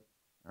tell it,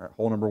 all right,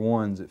 hole number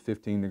 1's at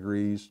 15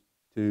 degrees,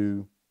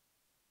 2,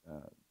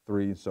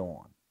 3, and so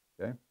on.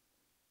 Okay.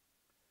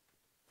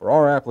 For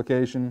our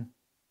application,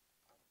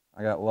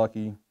 I got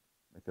lucky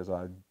because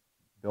I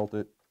built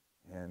it,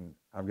 and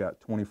I've got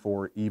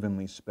 24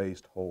 evenly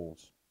spaced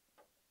holes.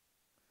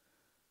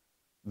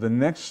 The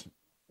next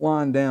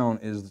line down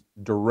is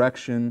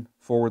direction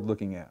forward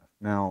looking aft.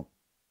 Now,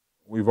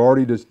 we've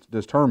already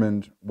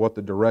determined what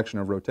the direction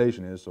of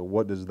rotation is, so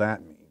what does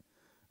that mean?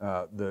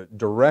 The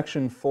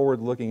direction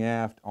forward looking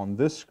aft on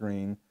this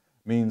screen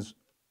means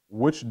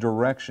which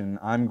direction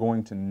I'm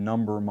going to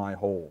number my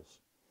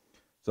holes.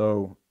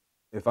 So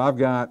if I've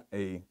got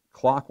a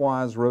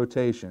clockwise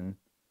rotation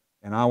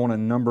and I want to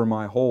number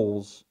my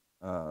holes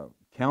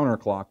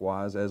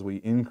counterclockwise as we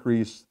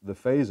increase the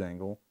phase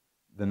angle,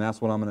 then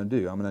that's what I'm going to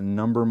do. I'm going to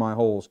number my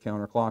holes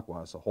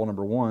counterclockwise. So hole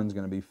number 1 is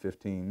going to be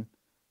 15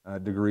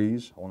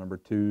 degrees, hole number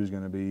 2 is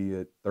going to be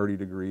at 30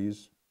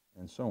 degrees,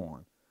 and so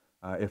on.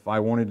 If I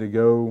wanted to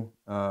go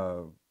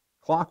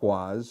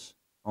clockwise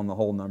on the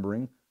hole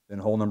numbering, then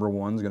hole number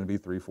 1 is going to be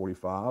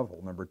 345,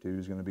 hole number 2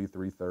 is going to be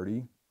 330,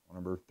 hole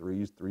number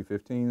 3 is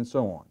 315, and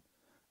so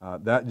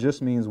on. That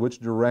just means which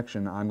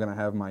direction I'm going to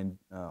have my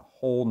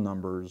hole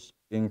numbers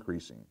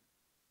increasing.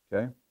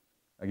 Okay?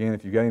 Again,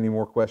 if you've got any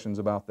more questions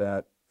about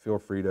that, feel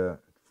free to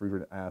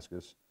ask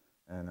us,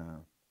 and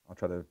I'll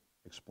try to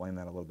explain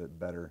that a little bit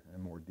better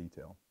in more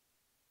detail.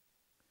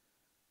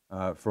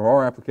 For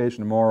our application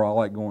tomorrow, I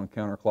like going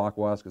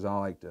counterclockwise because I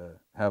like to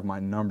have my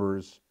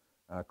numbers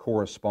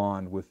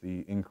correspond with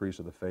the increase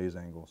of the phase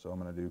angle. So I'm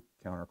going to do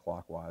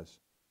counterclockwise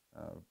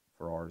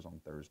for ours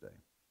on Thursday.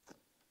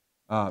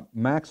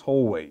 Max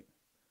hole weight.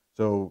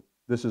 So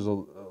this is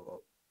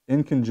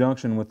in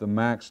conjunction with the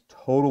max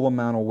total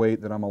amount of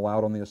weight that I'm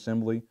allowed on the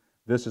assembly.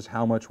 This is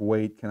how much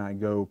weight can I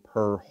go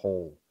per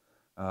hole.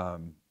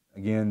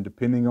 Again,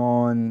 depending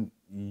on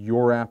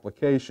your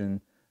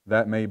application,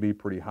 that may be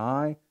pretty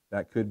high.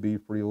 That could be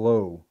pretty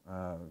low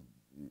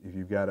if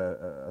you've got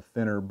a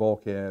thinner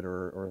bulkhead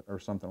or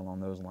something along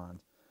those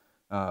lines.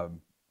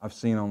 I've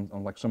seen on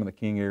like some of the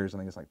king areas, I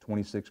think it's like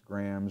 26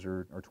 grams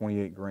or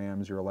 28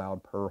 grams you're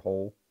allowed per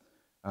hole.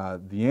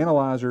 The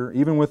analyzer,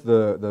 even with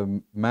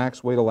the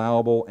max weight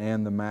allowable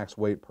and the max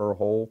weight per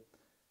hole,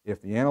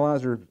 if the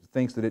analyzer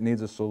thinks that it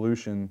needs a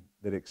solution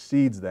that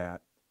exceeds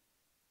that,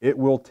 it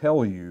will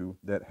tell you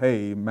that,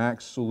 hey,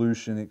 max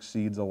solution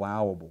exceeds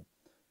allowable.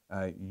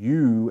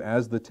 You,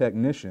 as the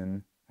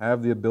technician,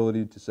 have the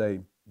ability to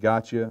say,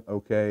 gotcha,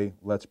 okay,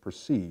 let's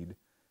proceed.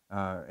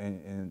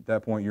 And at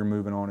that point, you're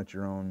moving on at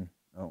your own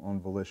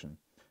volition.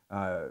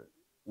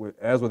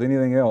 As with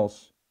anything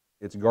else,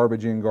 it's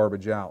garbage in,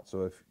 garbage out.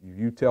 So if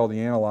you tell the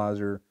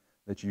analyzer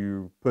that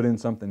you put in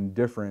something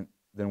different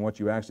than what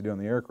you actually do on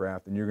the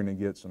aircraft, then you're going to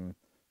get some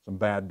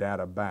bad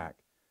data back.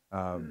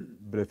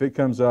 But if it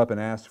comes up and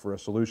asks for a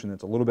solution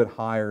that's a little bit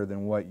higher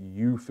than what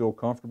you feel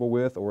comfortable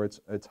with, or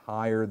it's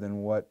higher than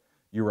what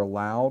you're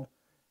allowed,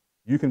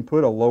 you can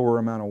put a lower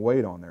amount of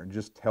weight on there.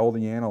 Just tell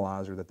the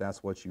analyzer that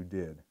that's what you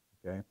did.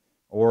 Okay?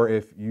 Or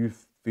if you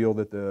feel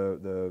that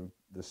the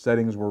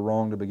settings were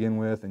wrong to begin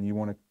with and you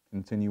want to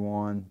continue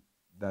on,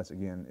 that's,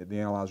 again, the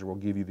analyzer will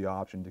give you the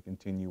option to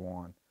continue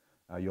on.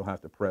 You'll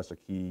have to press a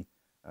key,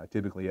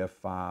 typically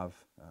F5,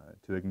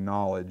 to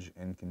acknowledge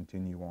and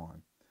continue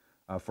on.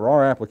 For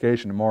our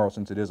application tomorrow,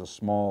 since it is a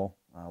small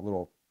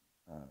little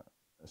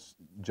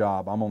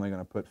job, I'm only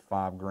going to put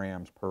 5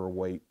 grams per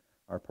weight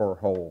or per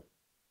hole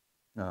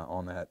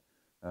on that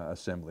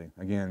assembly.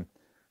 Again,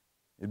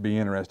 it'd be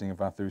interesting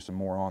if I threw some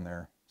more on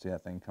there, see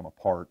that thing come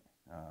apart,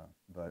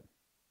 but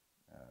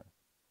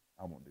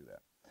I won't do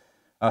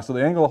that. So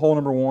the angle of hole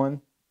number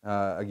 1,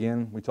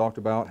 again, we talked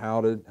about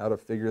how to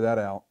figure that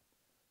out.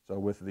 So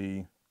with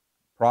the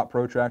prop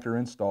protractor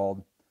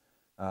installed,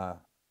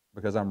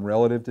 because I'm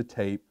relative to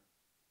tape,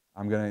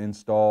 I'm going to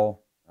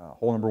install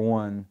hole number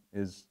 1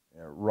 is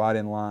right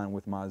in line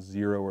with my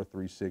 0 or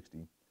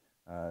 360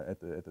 at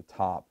the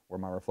top where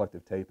my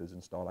reflective tape is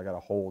installed. I got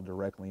a hole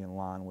directly in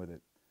line with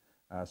it.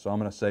 So I'm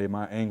going to say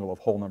my angle of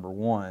hole number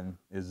 1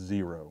 is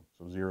 0,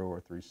 so 0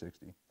 or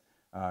 360.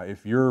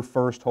 If your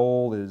first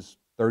hole is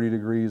 30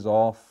 degrees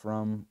off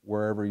from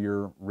wherever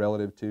your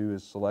relative to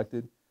is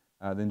selected,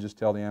 then just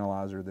tell the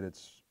analyzer that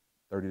it's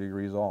 30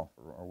 degrees off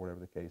or whatever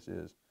the case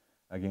is.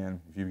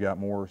 Again, if you've got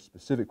more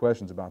specific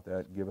questions about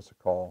that, give us a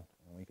call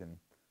and we can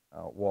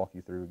walk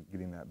you through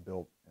getting that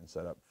built and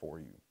set up for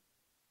you.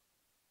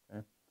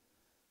 Okay?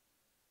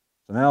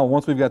 So now,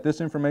 once we've got this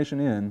information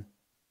in,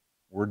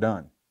 we're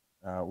done.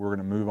 We're going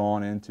to move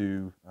on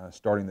into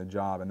starting the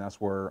job, and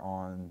that's where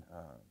on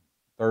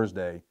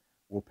Thursday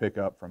we'll pick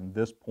up from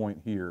this point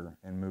here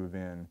and move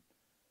in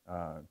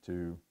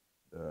to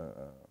the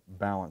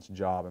balance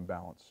job and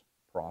balance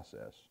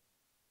process.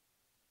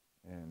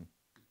 And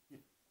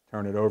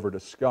turn it over to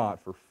Scott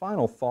for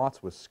final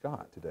thoughts with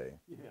Scott today.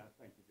 Yeah,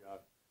 thank you,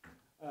 Josh.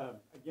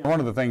 Again, one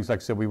of the things, like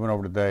I said, we went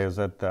over today is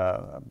that,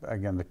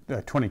 again,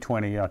 the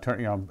 2020,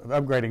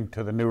 upgrading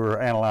to the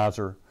newer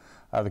analyzer,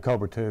 the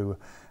Cobra II.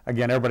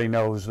 Again, everybody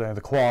knows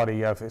the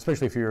quality of,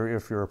 especially if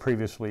you're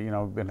previously,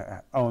 been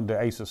owned the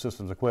ASUS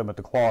Systems equipment,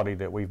 the quality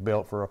that we've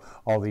built for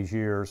all these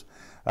years.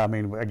 I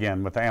mean,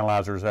 again, with the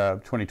analyzers,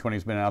 2020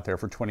 has been out there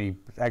for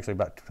actually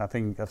about, I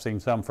think I've seen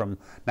some from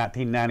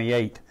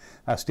 1998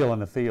 still in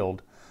the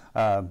field.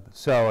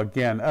 So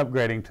again,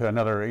 upgrading to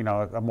another,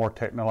 a more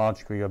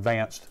technologically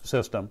advanced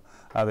system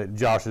that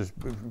Josh has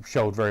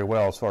showed very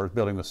well as far as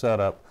building the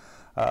setup.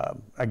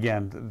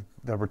 Again,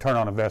 the return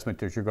on investment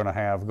that you're going to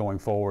have going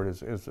forward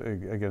is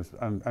again,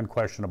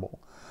 unquestionable.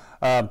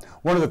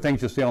 One of the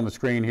things you see on the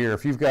screen here,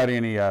 if you've got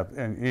any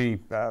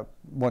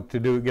want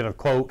to get a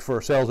quote for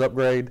a sales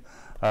upgrade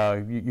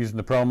using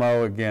the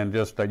promo, again,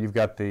 just you've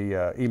got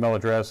the email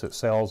address at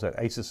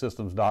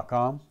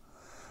sales@asussystems.com.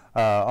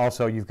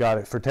 Also, you've got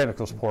it for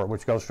technical support,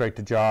 which goes straight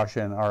to Josh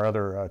and our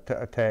other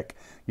tech.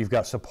 You've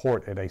got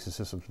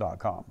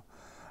support@asussystems.com.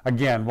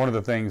 Again, one of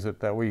the things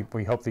that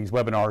we hope these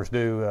webinars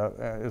do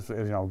is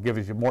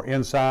give you more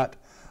insight,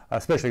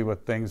 especially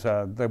with things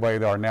the way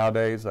they are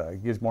nowadays.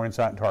 It gives more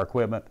insight into our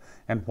equipment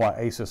and what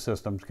ASUS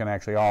Systems can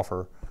actually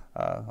offer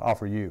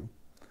you.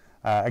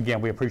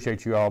 Again, we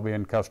appreciate you all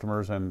being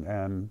customers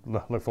and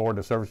look forward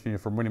to servicing you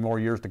for many more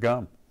years to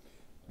come.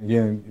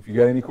 Again, if you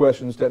got any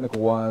questions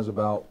technical-wise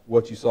about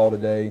what you saw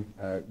today,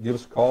 give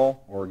us a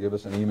call or give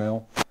us an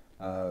email,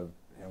 and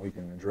we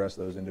can address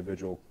those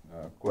individual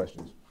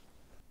questions.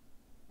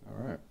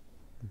 All right.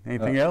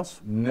 Anything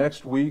else?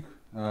 Next week,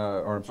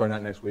 or I'm sorry,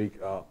 not next week,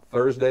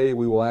 Thursday,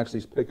 we will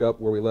actually pick up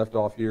where we left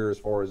off here as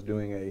far as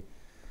doing a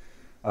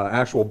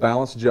actual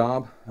balance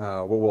job.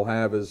 What we'll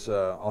have is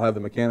I'll have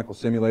the mechanical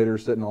simulator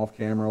sitting off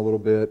camera a little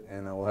bit,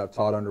 and we'll have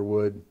Todd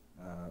Underwood,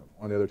 one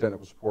of the other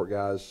technical support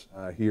guys,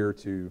 here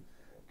to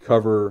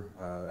cover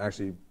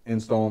actually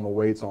installing the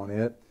weights on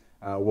it.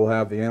 We'll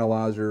have the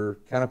analyzer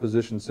kind of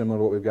positioned similar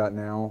to what we've got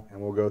now, and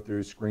we'll go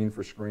through screen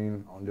for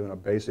screen on doing a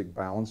basic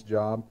balance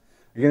job.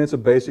 Again, it's a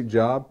basic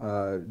job,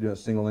 doing a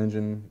single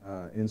engine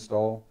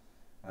install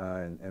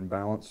and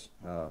balance.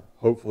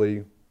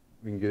 Hopefully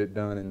we can get it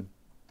done in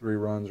 3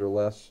 runs or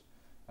less.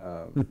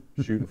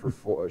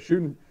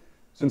 Shooting,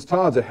 since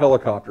Todd's a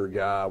helicopter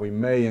guy, we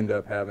may end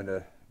up having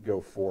to go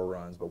 4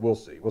 runs, but we'll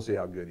see. We'll see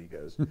how good he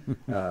goes.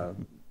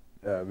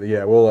 But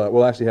yeah,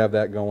 we'll actually have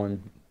that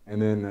going. And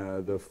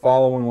then the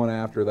following one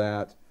after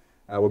that,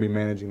 we'll be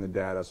managing the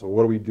data. So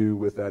what do we do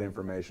with that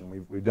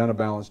information? We've done a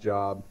balance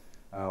job.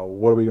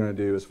 What are we going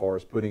to do as far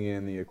as putting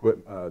in the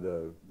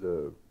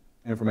the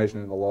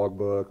information in the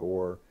logbook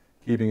or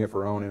keeping it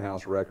for our own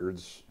in-house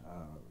records,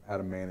 how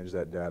to manage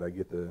that data,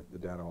 get the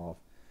data off.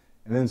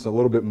 And then it's a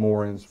little bit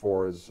more as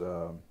far as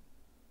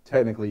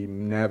technically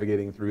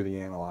navigating through the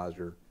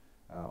analyzer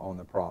on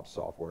the props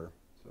software.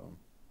 So,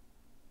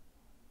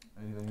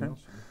 anything else?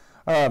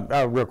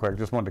 Real quick,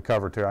 just wanted to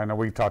cover too. I know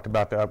we've talked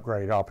about the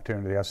upgrade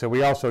opportunity. I said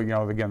we also,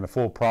 again, the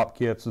full prop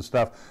kits and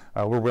stuff.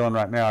 We're willing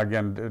right now,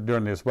 again,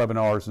 during these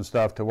webinars and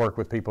stuff, to work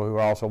with people who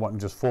are also wanting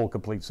just full,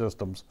 complete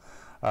systems.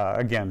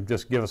 Again,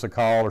 just give us a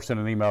call or send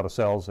an email to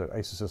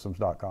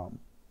sales@asussystems.com.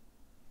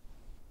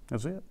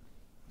 That's it.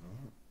 All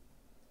right.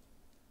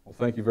 Well,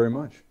 thank you very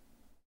much.